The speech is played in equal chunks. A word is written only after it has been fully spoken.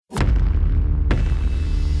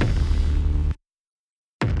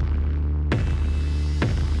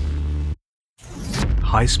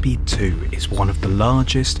High Speed 2 is one of the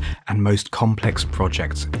largest and most complex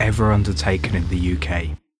projects ever undertaken in the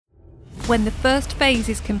UK. When the first phase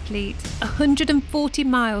is complete, 140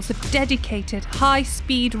 miles of dedicated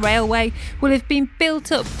high-speed railway will have been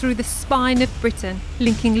built up through the spine of Britain,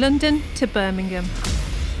 linking London to Birmingham.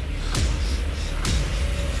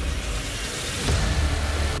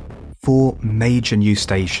 Four major new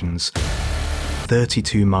stations,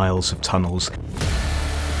 32 miles of tunnels,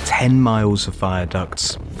 10 miles of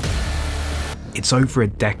viaducts. It's over a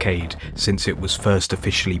decade since it was first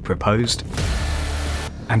officially proposed,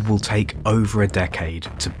 and will take over a decade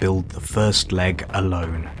to build the first leg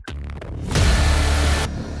alone.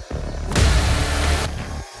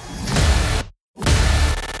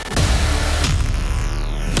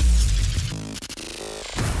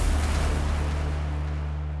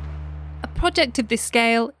 A project of this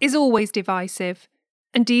scale is always divisive,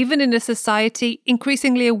 and even in a society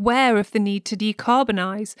increasingly aware of the need to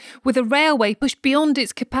decarbonise, with a railway pushed beyond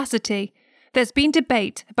its capacity, there's been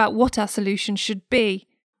debate about what our solution should be.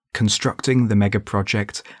 Constructing the mega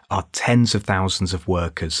project are tens of thousands of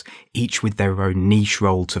workers, each with their own niche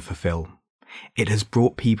role to fulfill. It has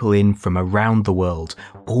brought people in from around the world,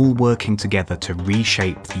 all working together to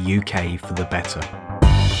reshape the UK for the better.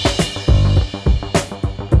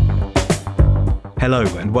 Hello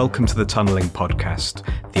and welcome to the Tunnelling Podcast,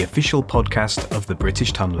 the official podcast of the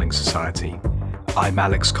British Tunnelling Society. I'm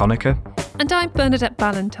Alex Conacher. And I'm Bernadette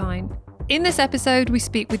Ballantyne. In this episode, we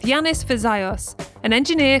speak with Yanis Verzaios, an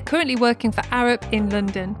engineer currently working for Arup in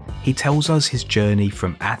London. He tells us his journey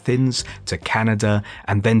from Athens to Canada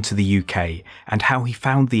and then to the UK, and how he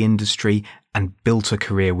found the industry and built a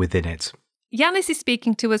career within it. Yanis is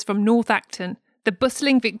speaking to us from North Acton, the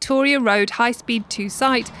bustling Victoria Road High Speed 2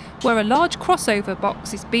 site, where a large crossover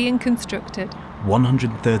box is being constructed.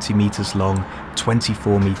 130 metres long,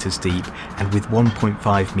 24 metres deep, and with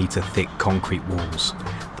 1.5 metre thick concrete walls.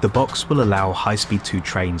 The box will allow High Speed 2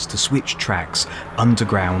 trains to switch tracks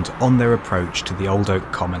underground on their approach to the Old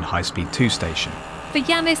Oak Common High Speed 2 station. For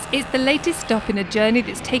Yanis, it's the latest stop in a journey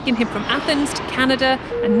that's taken him from Athens to Canada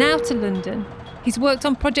and now to London. He's worked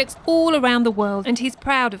on projects all around the world and he's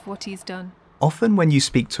proud of what he's done. Often when you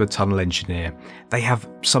speak to a tunnel engineer, they have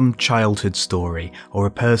some childhood story or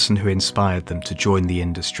a person who inspired them to join the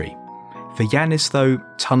industry. For Yanis, though,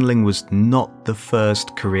 tunnelling was not the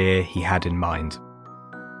first career he had in mind.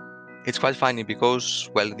 It's quite funny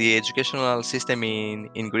because, the educational system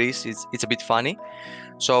in Greece it's a bit funny.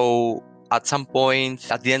 So at some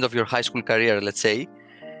point, at the end of your high school career, let's say,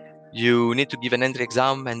 you need to give an entry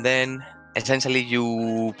exam and then essentially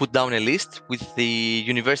you put down a list with the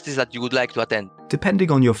universities that you would like to attend. Depending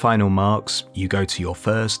on your final marks, you go to your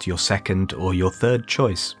first, your second, or your third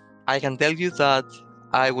choice. I can tell you that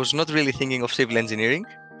I was not really thinking of civil engineering.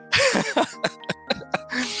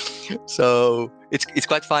 So it's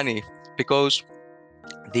quite funny because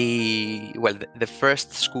the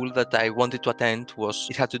first school that I wanted to attend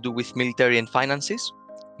it had to do with military and finances.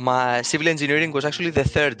 My civil engineering was actually the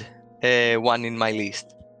third one in my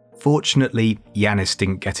list. Fortunately, Yanis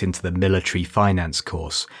didn't get into the military finance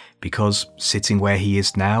course because sitting where he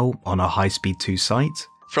is now on a High Speed 2 site.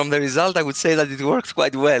 From the result, I would say that it worked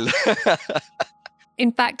quite well.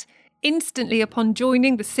 In fact, instantly upon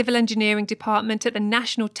joining the civil engineering department at the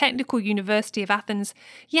National Technical University of Athens,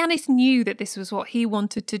 Yanis knew that this was what he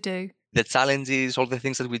wanted to do. The challenges, all the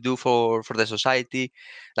things that we do for the society,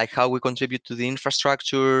 like how we contribute to the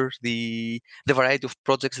infrastructure, the variety of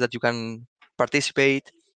projects that you can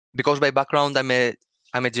participate. Because by background, I'm a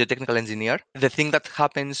geotechnical engineer. The thing that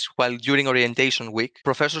happens during orientation week,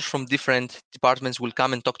 professors from different departments will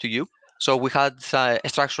come and talk to you. So we had a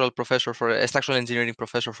structural engineering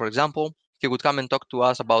professor, for example. He would come and talk to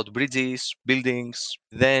us about bridges, buildings.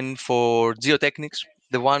 Then for geotechnics,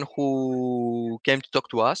 the one who came to talk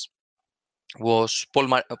to us was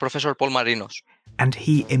Professor Paul Marinos. And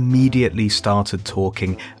he immediately started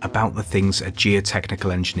talking about the things a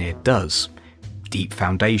geotechnical engineer does. Deep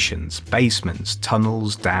foundations, basements,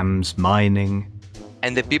 tunnels, dams, mining.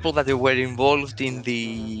 And the people that were involved in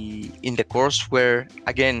the course were,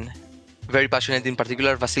 again, very passionate, in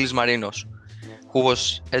particular Vasilis Marinos, who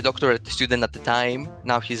was a doctorate student at the time.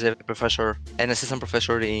 Now he's a professor, an assistant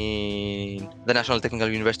professor in the National Technical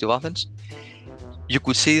University of Athens. You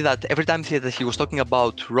could see that every time that he was talking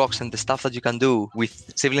about rocks and the stuff that you can do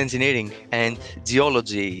with civil engineering and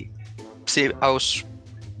geology, I was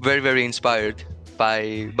very, very inspired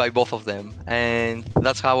by both of them, and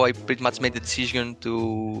that's how I pretty much made the decision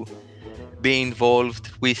to be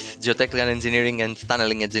involved with geotechnical engineering and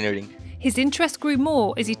tunneling engineering. His interest grew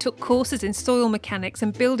more as he took courses in soil mechanics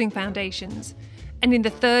and building foundations. And in the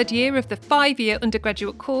third year of the 5-year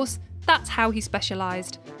undergraduate course, that's how he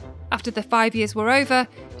specialised. After the 5 years were over,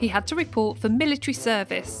 he had to report for military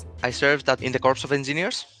service. I served in the Corps of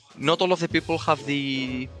Engineers. Not all of the people have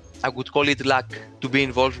I would call it luck, to be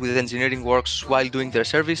involved with engineering works while doing their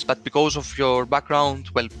service, but because of your background,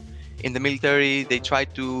 well, in the military, they try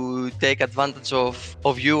to take advantage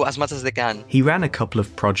of you as much as they can. He ran a couple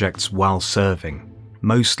of projects while serving,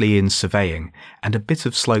 mostly in surveying and a bit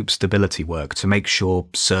of slope stability work to make sure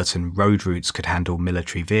certain road routes could handle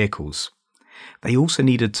military vehicles. They also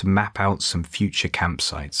needed to map out some future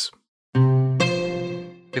campsites.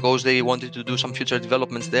 Because they wanted to do some future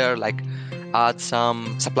developments there, like add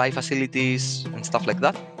some supply facilities and stuff like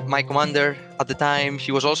that. My commander at the time,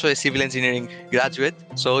 he was also a civil engineering graduate,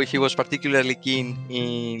 so he was particularly keen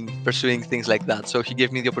in pursuing things like that. So he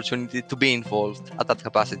gave me the opportunity to be involved at that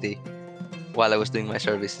capacity while I was doing my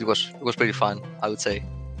service. It was pretty fun, I would say.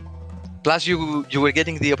 Plus, you were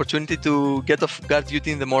getting the opportunity to get off guard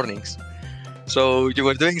duty in the mornings. So you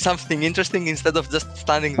were doing something interesting instead of just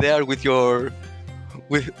standing there with your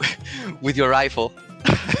rifle.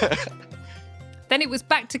 Then it was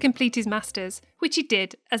back to complete his master's, which he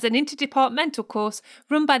did as an interdepartmental course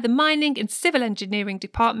run by the Mining and Civil Engineering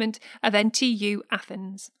Department of NTU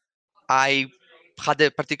Athens. I had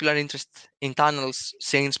a particular interest in tunnels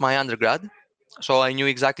since my undergrad, so I knew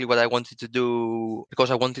exactly what I wanted to do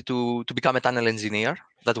because I wanted to become a tunnel engineer.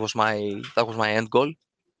 That was my end goal.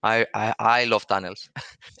 I love tunnels,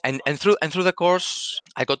 and through the course,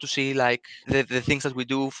 I got to see like the things that we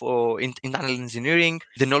do in tunnel engineering,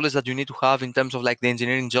 the knowledge that you need to have in terms of like the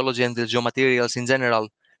engineering geology and the geomaterials in general,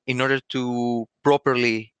 in order to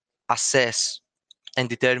properly assess and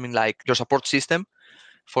determine like your support system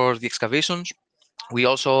for the excavations. We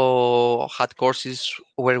also had courses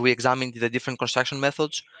where we examined the different construction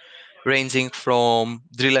methods, ranging from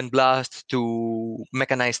drill and blast to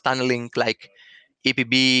mechanized tunneling like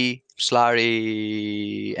EPB,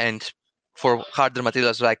 slurry, and for harder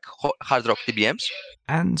materials like hard rock TBMs.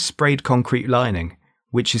 And sprayed concrete lining,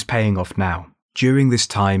 which is paying off now. During this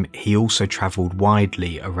time, he also travelled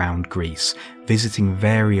widely around Greece, visiting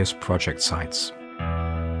various project sites.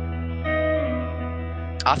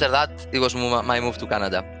 After that, it was my move to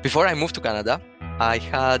Canada. Before I moved to Canada, I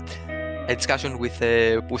had a discussion with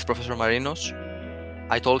Professor Marinos.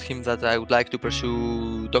 I told him that I would like to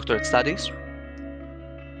pursue doctorate studies.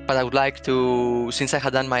 But I would like to, since I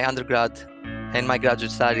had done my undergrad and my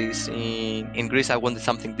graduate studies in Greece, I wanted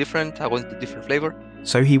something different. I wanted a different flavor.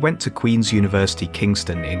 So he went to Queen's University,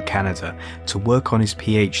 Kingston in Canada to work on his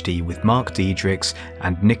PhD with Mark Diedrichs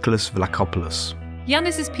and Nicholas Vlachopoulos.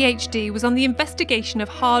 Yannis's PhD was on the investigation of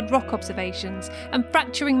hard rock observations and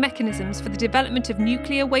fracturing mechanisms for the development of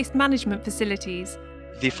nuclear waste management facilities.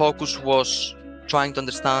 The focus was trying to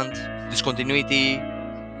understand discontinuity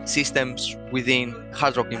systems within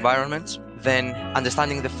hard rock environments, then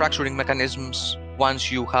understanding the fracturing mechanisms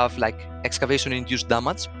once you have like excavation-induced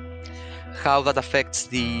damage, how that affects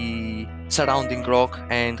the surrounding rock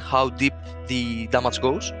and how deep the damage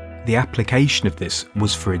goes. The application of this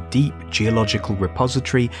was for a deep geological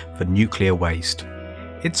repository for nuclear waste.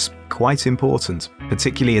 It's quite important,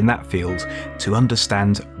 particularly in that field, to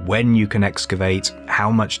understand when you can excavate,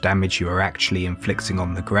 how much damage you are actually inflicting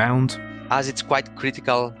on the ground. As it's quite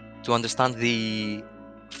critical to understand the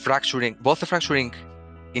fracturing, both the fracturing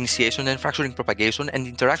initiation and fracturing propagation and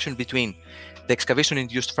interaction between the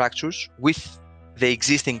excavation-induced fractures with the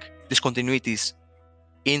existing discontinuities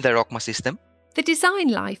in the rock mass system. The design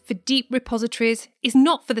life for deep repositories is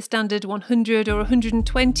not for the standard 100 or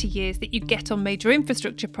 120 years that you get on major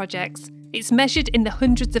infrastructure projects. It's measured in the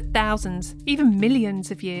hundreds of thousands, even millions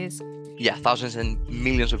of years. Yeah, thousands and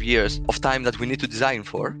millions of years of time that we need to design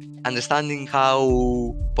for. Understanding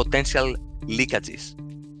how potential leakages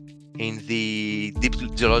in the deep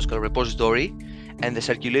geological repository and the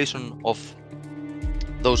circulation of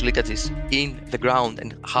those leakages in the ground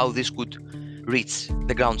and how this could reach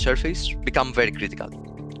the ground surface become very critical.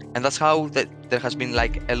 And that's how there has been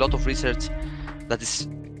like a lot of research that is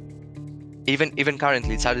even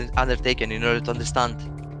currently it's undertaken in order to understand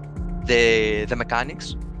the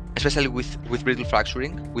mechanics, especially with brittle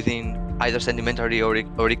fracturing within either sedimentary or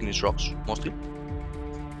igneous rocks mostly,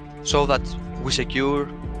 so that we secure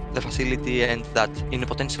the facility and that in a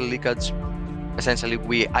potential leakage, essentially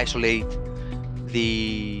we isolate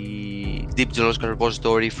the deep geological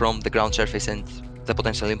repository from the ground surface and the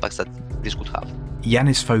potential impacts that this could have.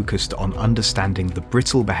 Yannis focused on understanding the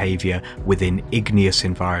brittle behaviour within igneous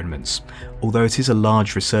environments, although it is a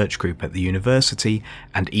large research group at the university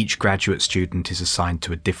and each graduate student is assigned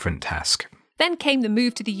to a different task. Then came the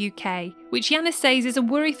move to the UK, which Yanis says is a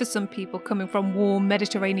worry for some people coming from warm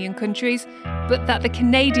Mediterranean countries, but that the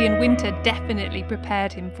Canadian winter definitely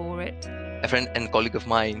prepared him for it. A friend and colleague of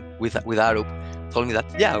mine with Arup told me that,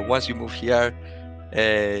 yeah, once you move here,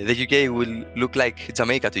 the UK will look like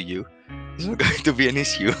Jamaica to you. It's not going to be an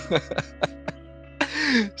issue.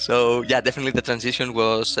 So yeah, definitely the transition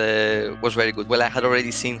was very good. Well, I had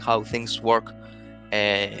already seen how things work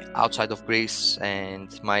outside of Greece, and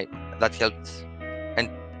that helped. And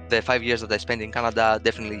the 5 years that I spent in Canada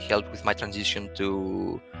definitely helped with my transition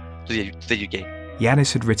to the UK.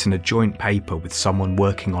 Yanis had written a joint paper with someone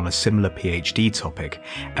working on a similar PhD topic,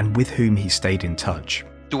 and with whom he stayed in touch.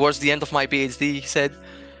 Towards the end of my PhD, he said,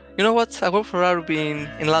 "You know what? I work for Arup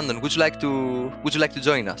in London. Would you like to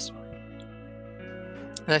join us?"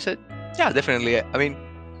 And I said, "Yeah, definitely. I mean,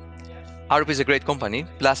 Arup is a great company.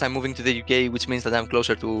 Plus, I'm moving to the UK, which means that I'm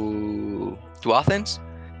closer to Athens.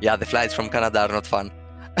 Yeah, the flights from Canada are not fun.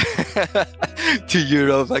 To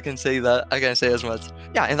Europe, I can say that. I can say as much.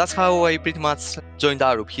 Yeah, and that's how I pretty much joined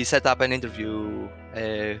Arup. He set up an interview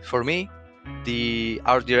for me.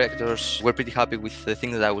 Our directors were pretty happy with the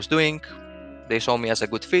thing that I was doing. They saw me as a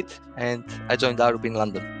good fit, and I joined Arup in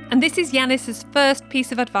London. And this is Yanis's first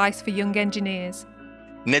piece of advice for young engineers.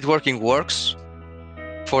 Networking works.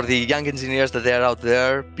 For the young engineers that are out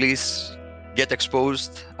there, please get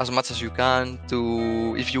exposed as much as you can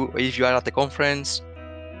to, if you are at a conference,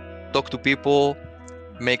 talk to people,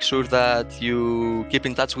 make sure that you keep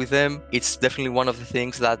in touch with them. It's definitely one of the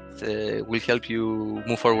things that will help you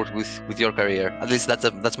move forward with your career. At least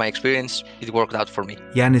that's my experience. It worked out for me.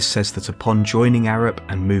 Yanis says that upon joining Arup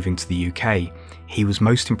and moving to the UK, he was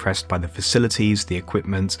most impressed by the facilities, the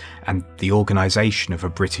equipment, and the organisation of a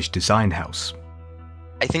British design house.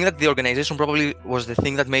 I think that the organization probably was the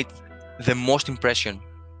thing that made the most impression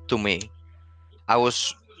to me. I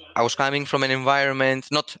was coming from an environment,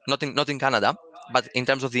 not in Canada, but in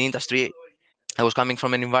terms of the industry, I was coming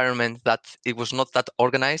from an environment that it was not that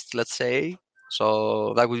organized, let's say.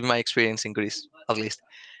 So that would be my experience in Greece, at least.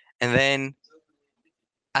 And then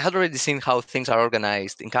I had already seen how things are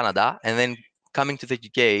organized in Canada, and then coming to the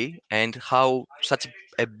UK and how such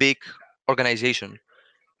a big organization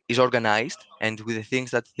is organized, and with the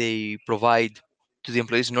things that they provide to the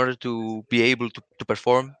employees in order to be able to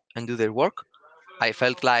perform and do their work, I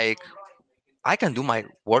felt like I can do my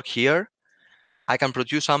work here. I can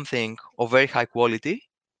produce something of very high quality,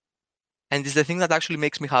 and it's the thing that actually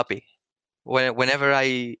makes me happy. Whenever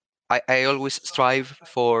I always strive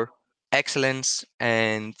for excellence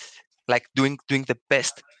and like doing the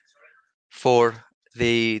best for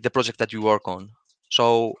the project that you work on.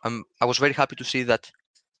 So I was very happy to see that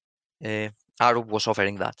Arup was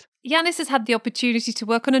offering that. Yanis has had the opportunity to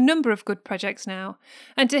work on a number of good projects now,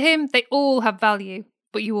 and to him they all have value,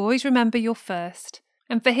 but you always remember your first.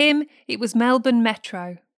 And for him, it was Melbourne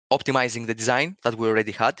Metro. Optimizing the design that we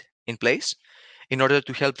already had in place in order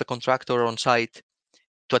to help the contractor on site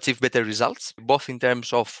to achieve better results, both in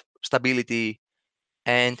terms of stability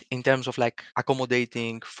and in terms of like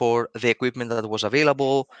accommodating for the equipment that was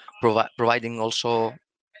available, providing also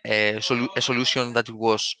a solution that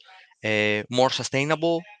was more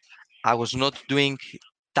sustainable. I was not doing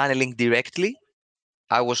tunneling directly.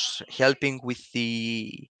 I was helping with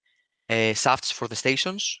the shafts for the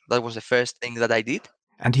stations. That was the first thing that I did.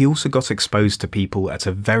 And he also got exposed to people at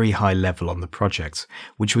a very high level on the project,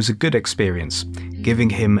 which was a good experience, giving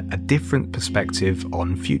him a different perspective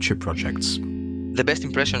on future projects. The best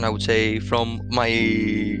impression, I would say, from my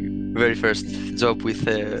very first job with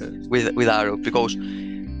Arup, because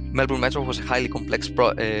Melbourne Metro was a highly complex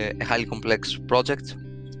project,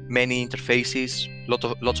 many interfaces,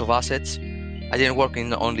 lots of assets. I didn't work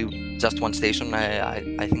in only just one station.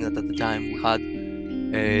 I think that at the time we had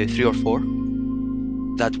 3 or 4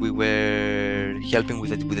 that we were helping with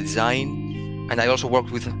the design, and I also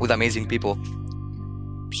worked with amazing people.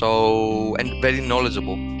 So, and very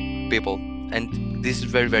knowledgeable people, and this is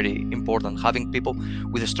very, very important, having people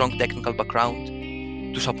with a strong technical background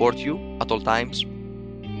to support you at all times,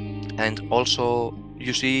 and also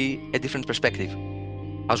you see a different perspective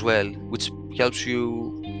as well, which helps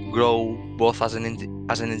you grow both as an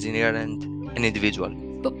engineer and an individual.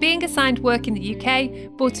 But being assigned work in the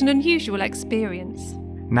UK brought an unusual experience.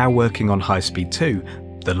 Now working on High Speed 2,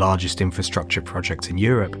 the largest infrastructure project in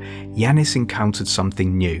Europe, Yanis encountered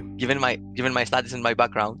something new. Given my studies and my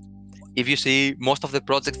background, if you see, most of the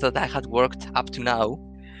projects that I had worked up to now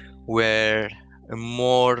were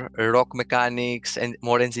more rock mechanics and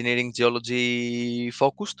more engineering geology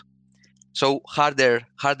focused. So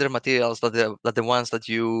harder materials than the ones that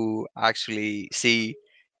you actually see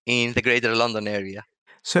in the greater London area.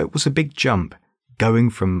 So it was a big jump, going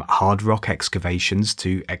from hard rock excavations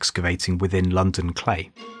to excavating within London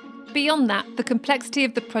clay. Beyond that, the complexity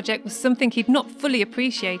of the project was something he'd not fully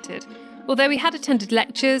appreciated, although he had attended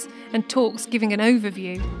lectures and talks giving an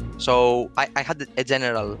overview. So I had a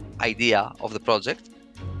general idea of the project,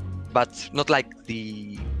 but not like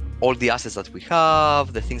all the assets that we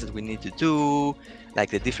have, the things that we need to do,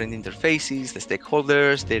 like the different interfaces, the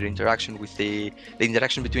stakeholders, their interaction with the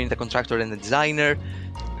interaction between the contractor and the designer.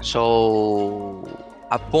 So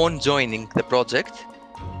upon joining the project,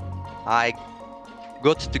 I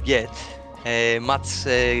got to get a much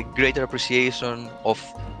greater appreciation of,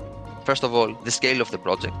 first of all, the scale of the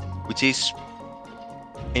project, which is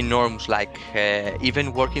enormous. Like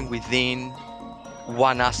even working within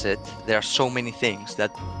one asset, there are so many things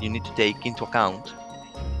that you need to take into account.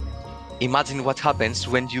 Imagine what happens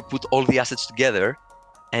when you put all the assets together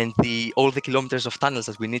and all the kilometers of tunnels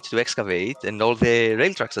that we need to excavate and all the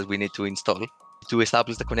rail tracks that we need to install to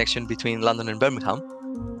establish the connection between London and Birmingham.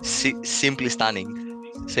 Simply stunning.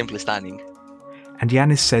 And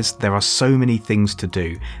Yanis says there are so many things to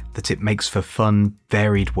do that it makes for fun,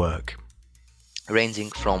 varied work.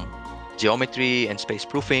 Ranging from geometry and space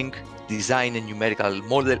proofing, design and numerical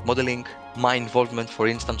modeling, my involvement, for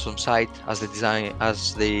instance, on site as the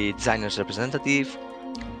designer's representative.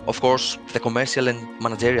 Of course, the commercial and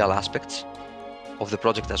managerial aspects of the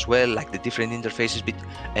project as well, like the different interfaces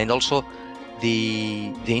and also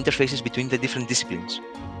the interfaces between the different disciplines.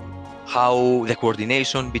 How the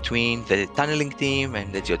coordination between the tunneling team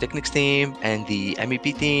and the geotechnics team and the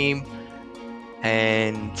MEP team,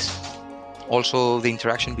 and also the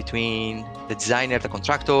interaction between the designer, the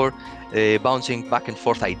contractor, bouncing back and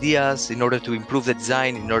forth ideas in order to improve the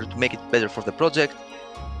design, in order to make it better for the project,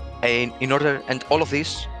 and all of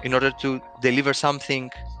this in order to deliver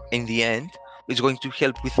something in the end is going to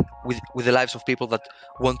help with the lives of people that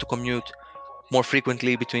want to commute more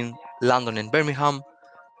frequently between London and Birmingham,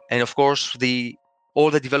 and of course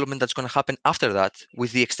all the development that's going to happen after that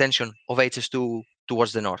with the extension of HS2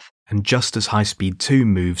 towards the north. And just as High Speed 2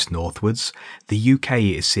 moves northwards, the UK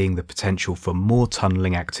is seeing the potential for more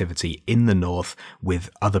tunnelling activity in the north with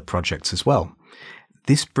other projects as well.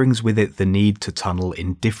 This brings with it the need to tunnel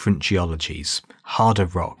in different geologies, harder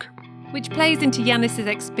rock. Which plays into Yanis's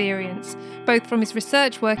experience, both from his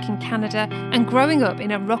research work in Canada and growing up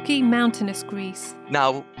in a rocky, mountainous Greece.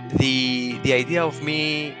 Now, the idea of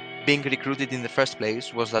me being recruited in the first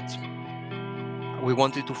place was that we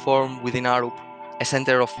wanted to form within Arup a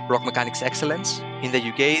center of rock mechanics excellence in the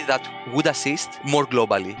UK that would assist more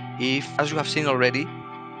globally. If, as you have seen already,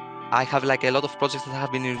 I have like a lot of projects that I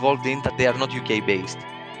have been involved in that they are not UK based.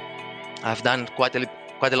 I've done quite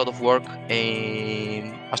a lot of work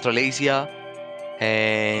in Australasia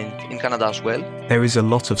and in Canada as well. There is a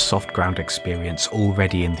lot of soft ground experience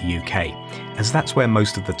already in the UK, as that's where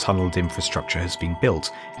most of the tunnelled infrastructure has been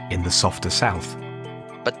built, in the softer south.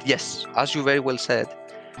 But yes, as you very well said,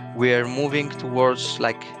 we are moving towards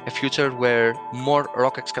like a future where more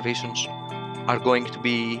rock excavations are going to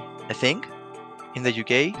be a thing in the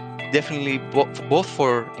UK. Definitely both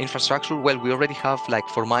for infrastructure, well, we already have like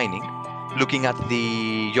for mining, looking at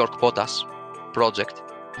the York Potash project,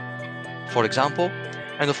 for example.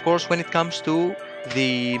 And of course, when it comes to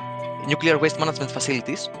the nuclear waste management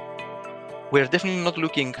facilities, we're definitely not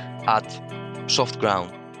looking at soft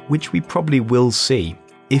ground. Which we probably will see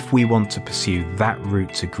if we want to pursue that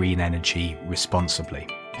route to green energy responsibly.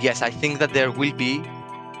 Yes, I think that there will be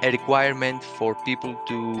a requirement for people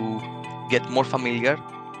to get more familiar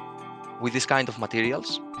with this kind of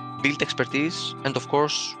materials, build expertise, and of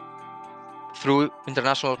course, through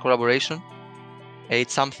international collaboration,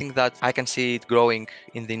 it's something that I can see it growing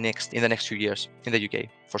in the next few years in the UK,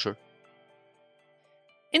 for sure.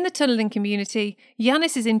 In the tunnelling community,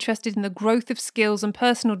 Yanis is interested in the growth of skills and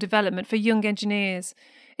personal development for young engineers.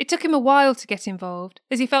 It took him a while to get involved,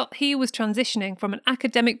 as he felt he was transitioning from an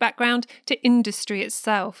academic background to industry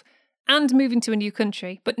itself, and moving to a new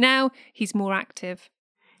country, but now he's more active.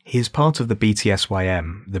 He is part of the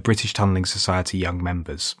BTSYM, the British Tunnelling Society Young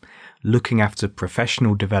Members, looking after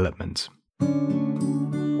professional development.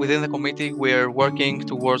 Within the committee, we're working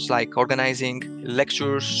towards like organizing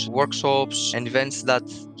lectures, workshops, and events that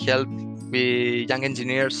help the young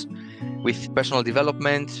engineers with personal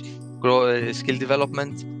development, skill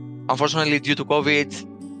development. Unfortunately, due to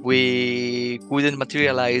COVID, we couldn't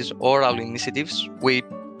materialize all our initiatives. We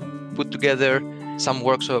put together some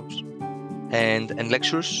workshops and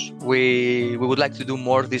lectures. We would like to do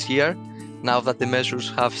more this year, now that the measures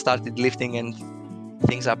have started lifting and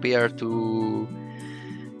things appear to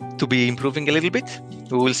to be improving a little bit.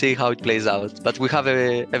 We will see how it plays out. But we have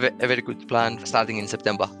a very good plan starting in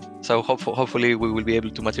September. So hopefully we will be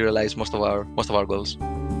able to materialize most of our goals.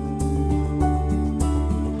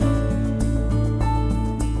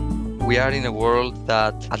 We are in a world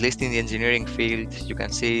that, at least in the engineering field, you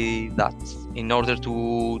can see that in order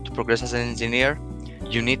to progress as an engineer,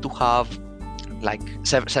 you need to have like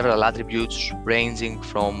several attributes ranging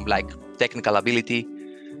from like technical ability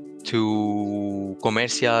to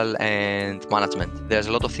commercial and management. There's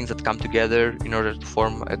a lot of things that come together in order to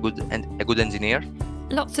form a good engineer.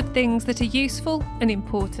 Lots of things that are useful and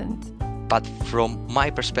important. But from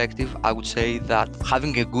my perspective, I would say that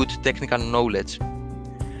having a good technical knowledge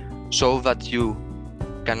so that you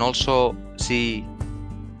can also see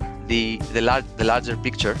the larger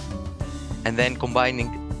picture and then combine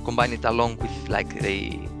it along with like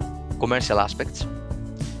the commercial aspects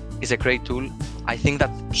is a great tool. I think that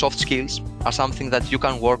soft skills are something that you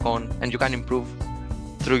can work on and you can improve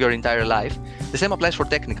through your entire life. The same applies for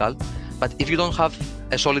technical, but if you don't have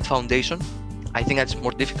a solid foundation, I think that's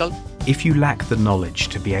more difficult. If you lack the knowledge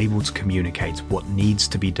to be able to communicate what needs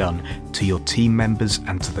to be done to your team members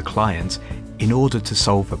and to the client in order to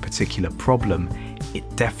solve a particular problem, it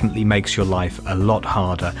definitely makes your life a lot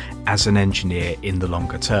harder as an engineer in the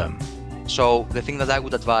longer term. So the thing that I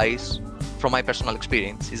would advise from my personal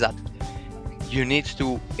experience is that you need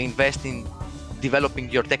to invest in developing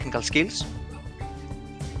your technical skills,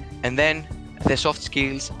 and then the soft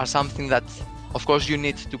skills are something that, of course, you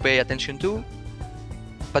need to pay attention to,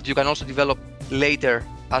 but you can also develop later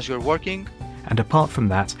as you're working. And apart from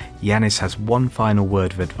that, Yanis has one final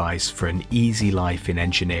word of advice for an easy life in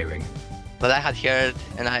engineering. What I had heard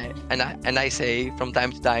and I say from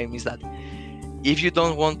time to time is that if you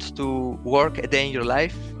don't want to work a day in your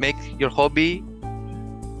life, make your hobby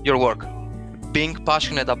your work. Being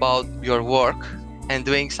passionate about your work and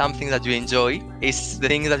doing something that you enjoy is the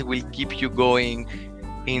thing that will keep you going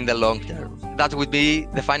in the long term. That would be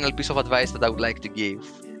the final piece of advice that I would like to give.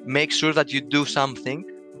 Make sure that you do something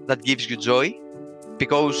that gives you joy,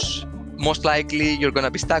 because most likely you're going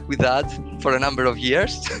to be stuck with that for a number of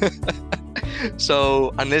years.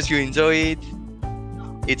 So unless you enjoy it,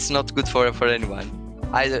 it's not good for anyone.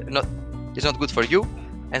 It's not good for you,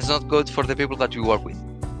 and it's not good for the people that you work with.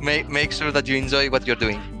 Make sure that you enjoy what you're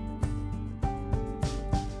doing.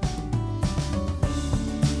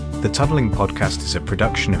 The Tunneling Podcast is a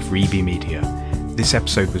production of Reby Media. This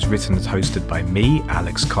episode was written and hosted by me,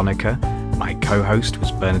 Alex Conacher. My co-host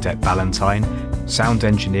was Bernadette Ballantyne. Sound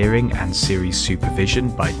engineering and series supervision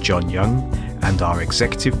by John Young. And our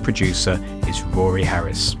executive producer is Rory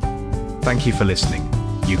Harris. Thank you for listening.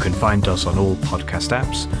 You can find us on all podcast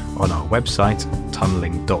apps, on our website,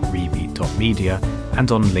 tunneling.reby.media,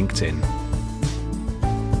 and on LinkedIn.